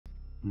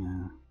Yeah.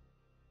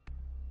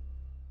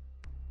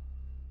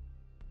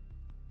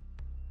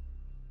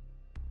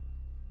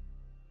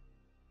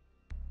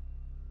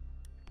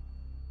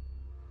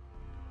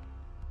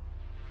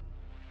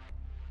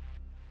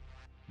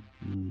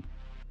 Mm.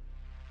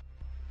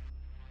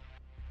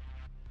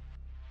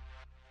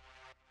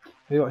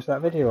 Have you watched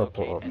that video I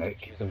put up,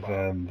 Nick, of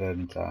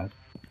Vermintide?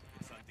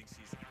 It's hunting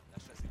season. La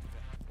chasse est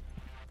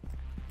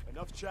ouverte.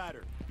 Enough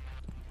chatter.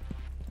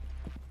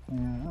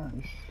 Yeah,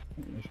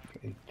 it's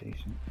pretty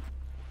decent.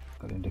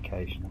 Good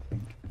indication, I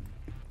think.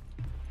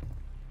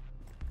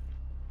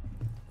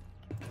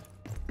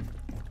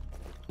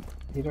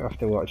 You don't have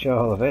to watch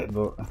all of it,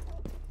 but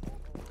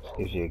it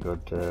gives you a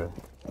good.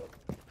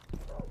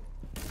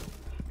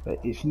 But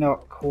it's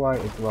not quite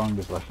as long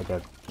as Left 4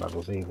 Dead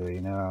levels either.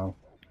 You know,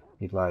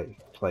 you'd like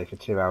play for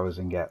 2 hours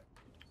and get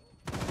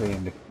three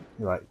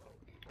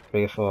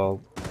or four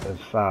of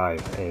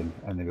 5 in,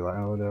 and they'd be like,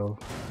 "Oh no,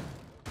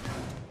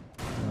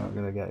 I'm not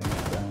gonna get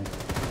enough time."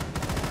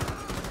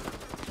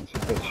 It's a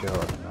bit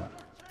shorter than that.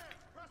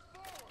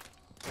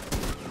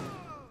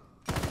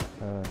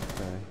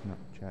 Okay, not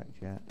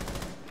checked yet.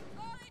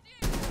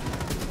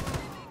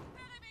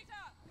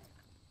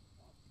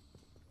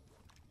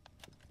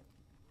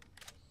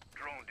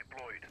 Drone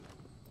deployed.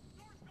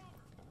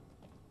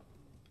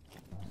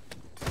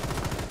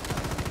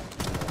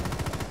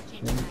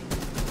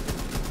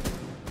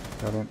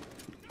 Got him.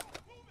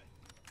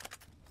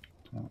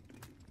 Oh.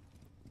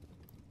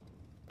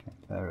 Okay,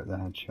 there at the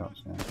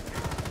headshots now.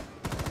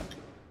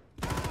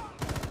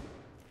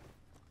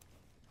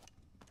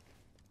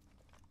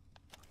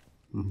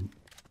 Mm-hmm.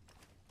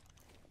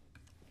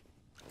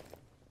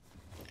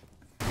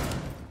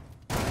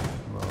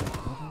 What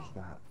is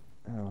that?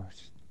 Oh,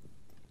 it's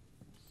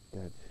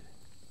dead.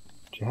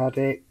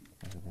 Jihadi.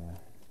 Over there.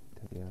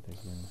 To the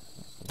others in.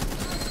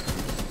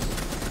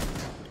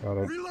 Got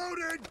it.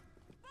 Reloading!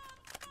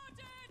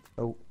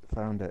 Oh,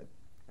 found it.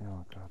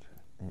 Oh god.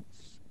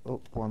 It's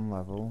up one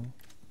level.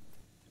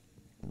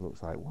 It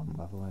looks like one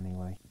level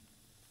anyway.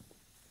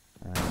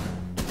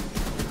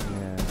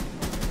 Yeah.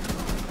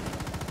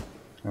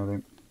 Got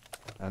it.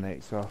 And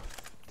it's off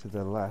to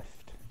the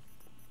left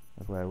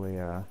of where we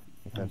are,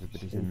 if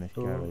everybody's in this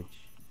garage.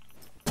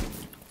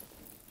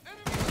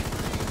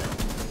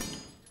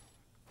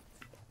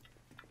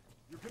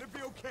 You're gonna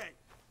be okay.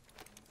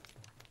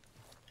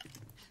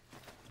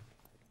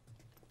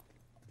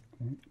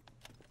 Okay.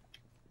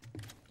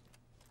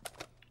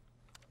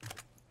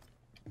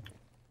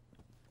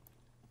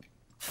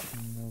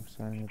 No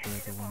sign of the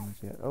other ones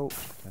yet. Oh,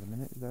 wait a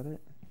minute, is that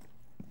it?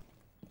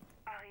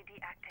 RED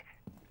active.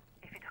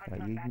 If it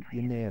runs on You, batteries,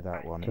 you're near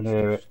that one. To It's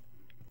near it.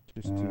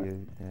 just to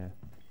you, yeah.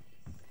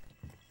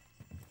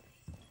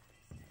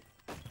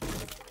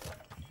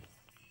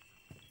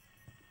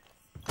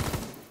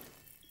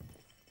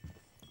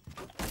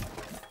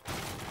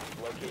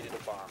 Located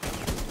a bomb.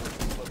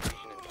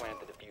 Location and plant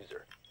the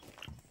diffuser.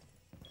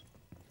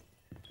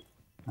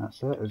 That's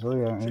it. There's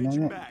only one in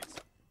Changing it. bags.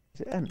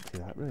 Is it empty,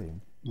 that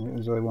room?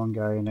 There's only one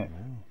guy in it.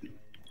 No.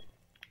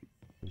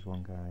 There's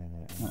one guy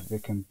in it. They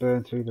can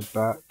burn through the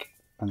back,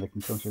 and they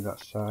can come through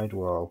that side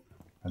wall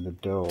and the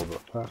door.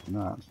 But apart from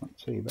that, it's not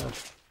too bad.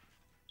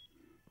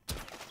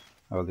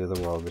 Oh, the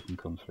other wall they can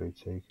come through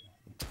too.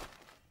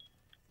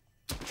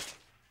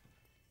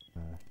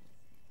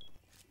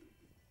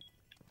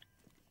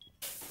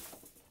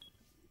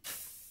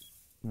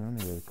 You can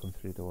only really come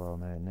through the wall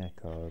near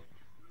Nick or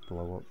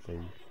blow up the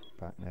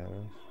back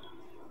narrows.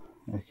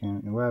 They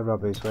can, where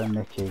Rob is, where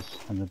Nick is,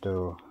 and the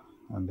door,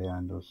 and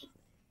behind us.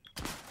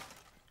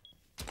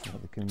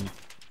 But they can.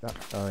 That,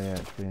 oh yeah,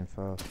 it's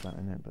reinforced that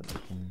in it, but they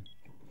can.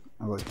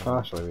 Oh, it's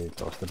partially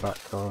reinforced, the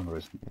back corner,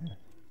 isn't it? Yeah.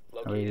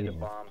 Located a yeah.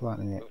 bomb.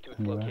 Planting it Move to its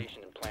anywhere.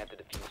 location and plant the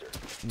diffuser.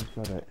 Who's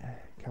got it?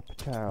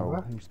 Capital.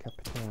 What? Who's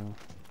Capital?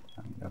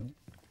 I haven't got it.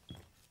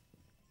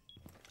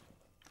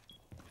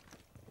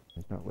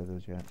 He's not with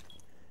us yet.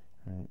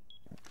 Right.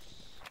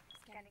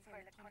 scanning for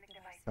electronic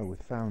devices. Oh, we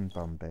found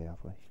Bomb B, have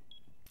we?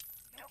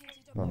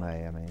 Located a Bomb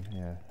A, I mean.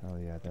 Yeah. Oh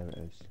yeah, there it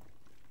is.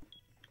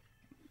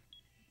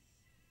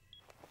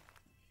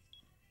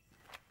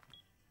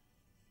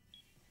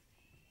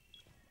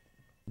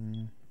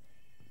 Hmm.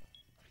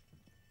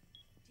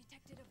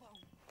 detected a bomb.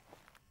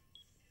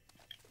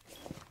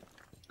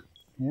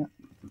 Yeah.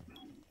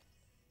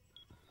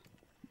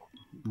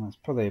 That's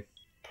probably a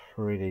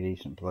pretty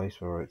decent place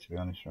for it, to be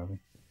honest, Robbie.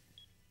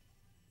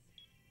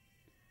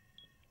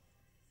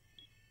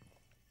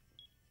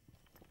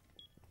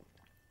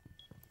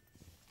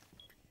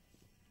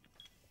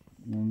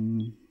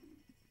 No,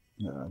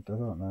 I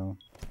don't know.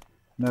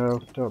 No,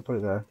 don't put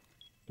it there.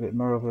 A bit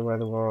more over by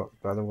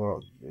the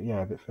wall,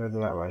 yeah, a bit further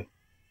that way.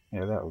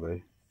 Yeah, that'll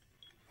do.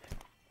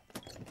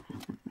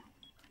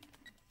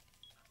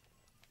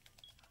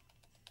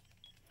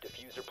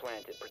 Diffuser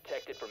planted.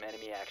 Protected from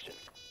enemy action.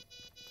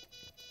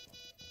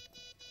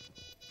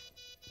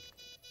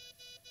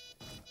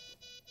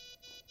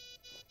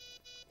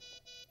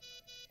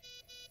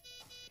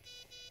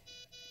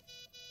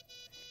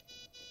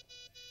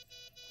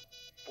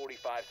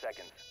 "45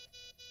 seconds.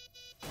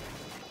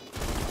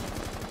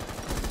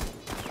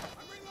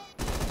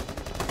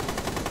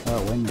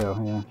 Oh, window,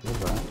 yeah, love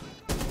that.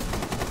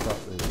 I've got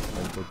the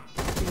good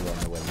view on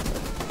the window.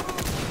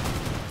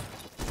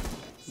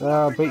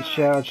 Oh, breach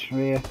charge,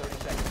 rear. 30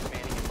 seconds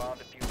remaining in bomb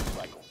diffuser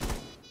cycle.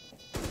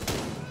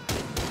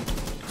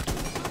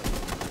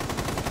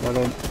 Got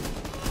in.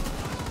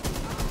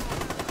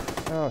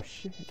 Oh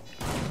shit.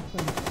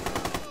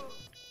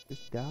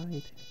 Just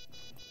died.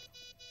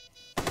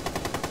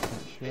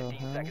 Not sure 15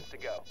 how. seconds to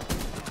go.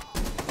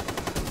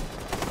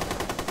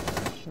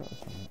 Shot or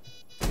something.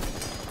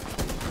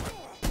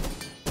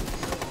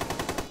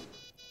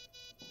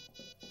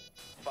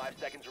 5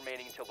 seconds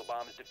remaining until the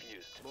bomb is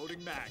defused.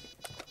 Loading mag.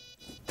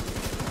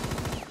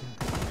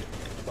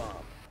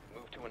 Bomb.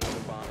 Move to another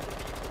bomb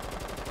diffuser.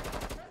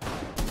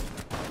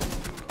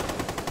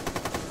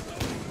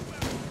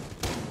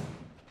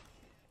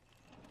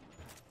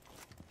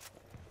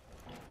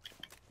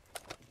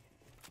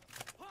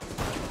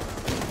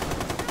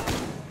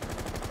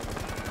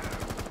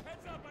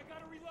 Heads up, I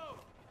gotta reload.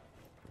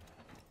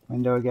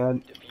 Window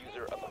again.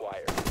 Diffuser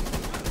acquired.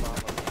 Bomb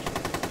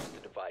location is the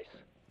device.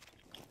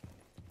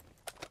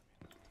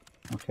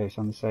 Okay, it's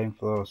on the same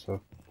floor,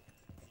 so.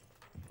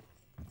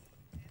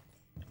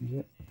 Is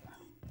it?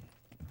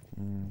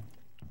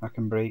 I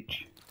can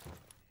breach.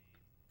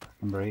 I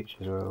can breach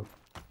as well.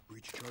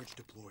 Breach charge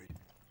deployed.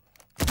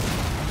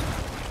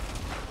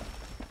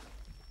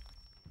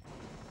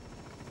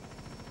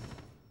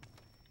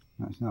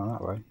 No, it's not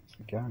that way. It's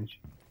the garage.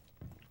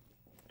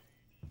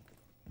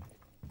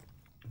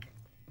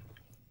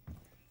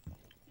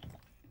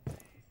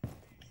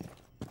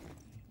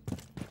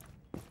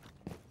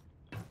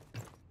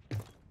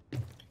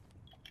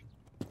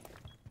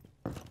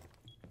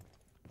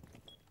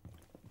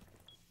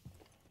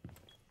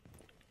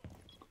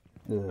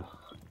 Ugh.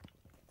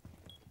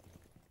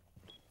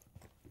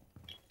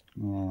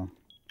 Yeah.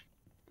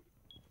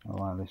 I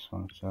like this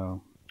one,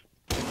 so.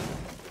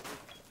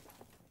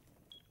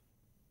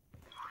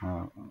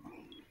 Oh.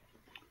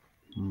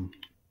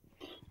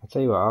 I'll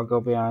tell you what, I'll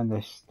go behind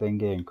this thing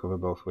here and cover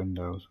both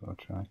windows. I'll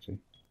try to.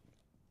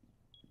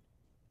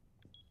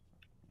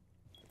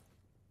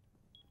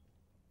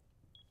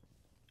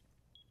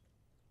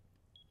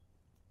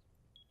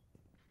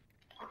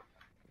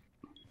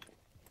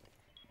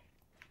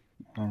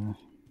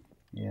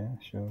 Yeah,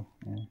 sure,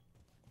 yeah.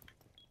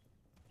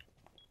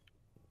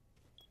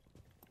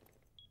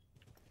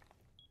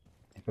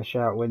 If I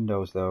shout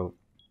windows though,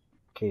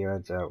 keep your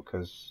heads out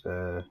because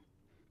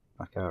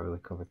I can't really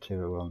cover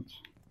two at once.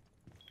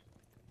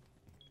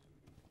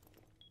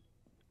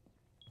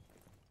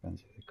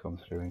 Depends if they come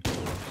through in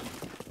colours.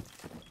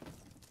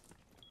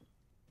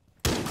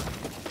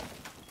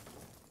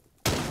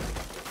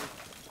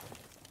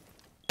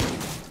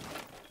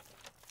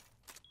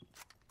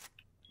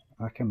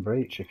 I can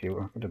breach if you.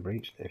 I could have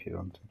breached it if you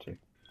wanted to.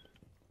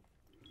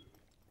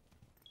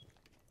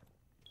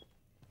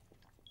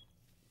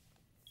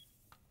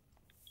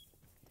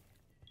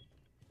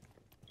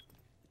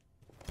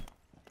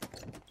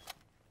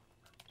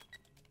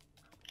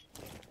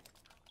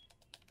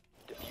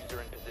 Diffuser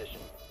in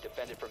position.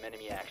 Defended from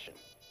enemy action.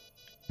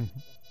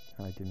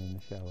 Hiding in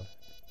the shower.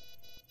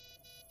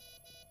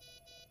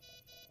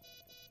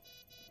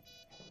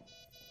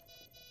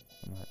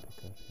 Might be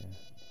good, yeah.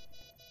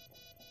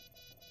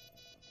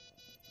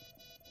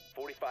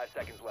 45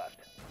 seconds left.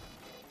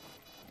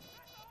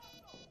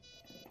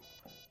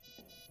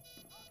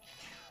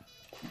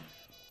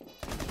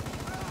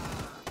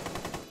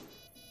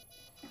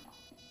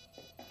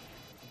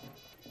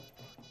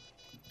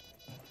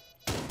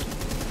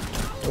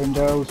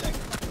 Windows.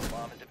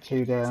 Bomb is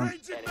Two defused. down.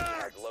 Enemy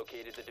has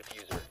located the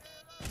diffuser.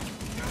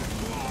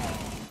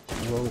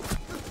 Whoa.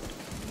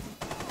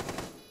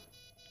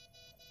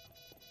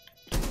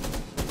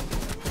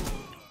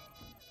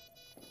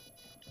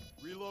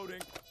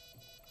 Reloading.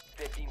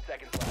 15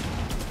 seconds left.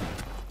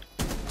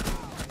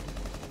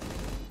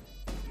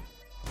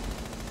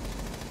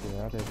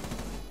 Yeah, I did.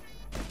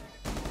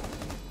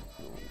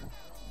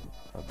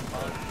 Bomb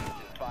defused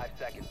in 5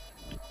 seconds.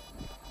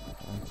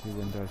 On two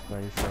windows by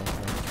yourself.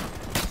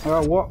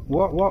 Oh, what?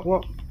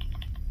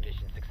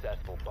 Mission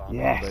successful. Bomb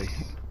Yes! located.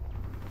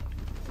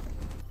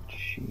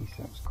 Jeez,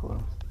 that was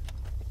close.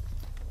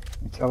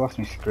 I lost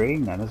my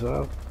screen then as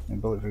well. My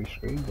bulletproof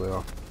screen blew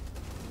off.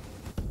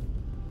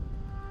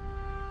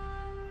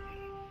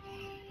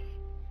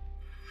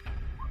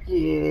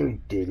 Yeah, we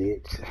did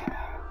it.